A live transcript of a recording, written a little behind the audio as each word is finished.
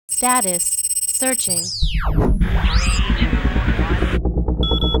Status. Searching.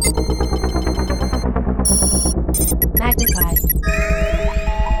 Magnify.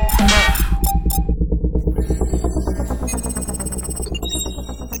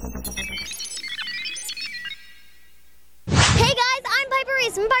 Hey guys, I'm Piper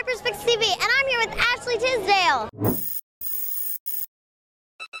Reese from Piper's Fix TV, and I'm here with Ashley Tisdale.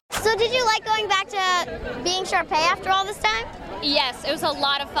 So did you like going back to being Sharpay after all this time? Yes, it was a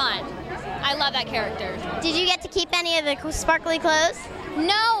lot of fun. I love that character. Did you get to keep any of the sparkly clothes?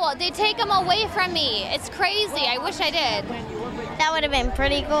 No, they take them away from me. It's crazy. I wish I did. That would have been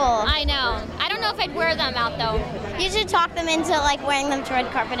pretty cool. I know. I don't know if I'd wear them out though. You should talk them into like wearing them to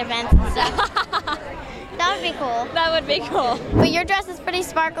red carpet events and stuff. That would be cool. That would be cool. But your dress is pretty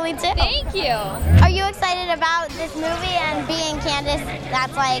sparkly too. Thank you. Are you excited about this movie and being Candace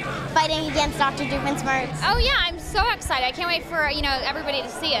that's like fighting against Dr. Doofenshmirtz? Oh yeah, I'm so excited. I can't wait for, everybody to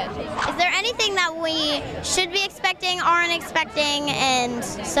see it. Is there anything that we should be expecting, aren't expecting, and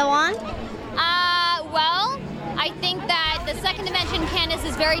so on? Well, I think that the second dimension Candace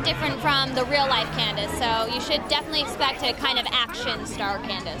is very different from the real life Candace, so you should definitely expect a kind of action star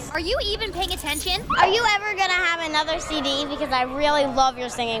Candace. Are you even paying attention? Are you ever gonna have another CD? Because I really love your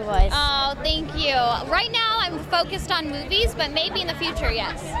singing voice. Oh, thank you. Right now I'm focused on movies, but maybe in the future,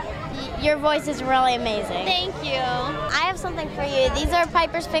 yes. Your voice is really amazing. Thank you. I have something for you. These are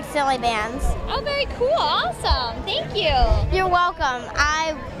Piper's Pick Silly Bands. Oh, very cool. Awesome. Thank you. You're welcome.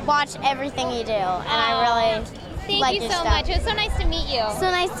 I watch everything you do, and I really Thank like you your so stuff. much. It was so nice to meet you. So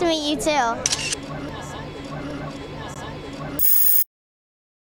nice to meet you too.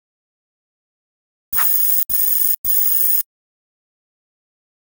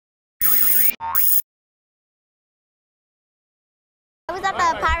 I was at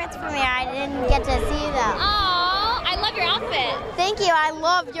the Pirates premiere. I didn't get to see you though. Oh, I love your outfit. Thank you. I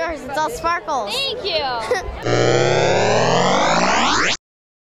love yours. It's all sparkles. Thank you.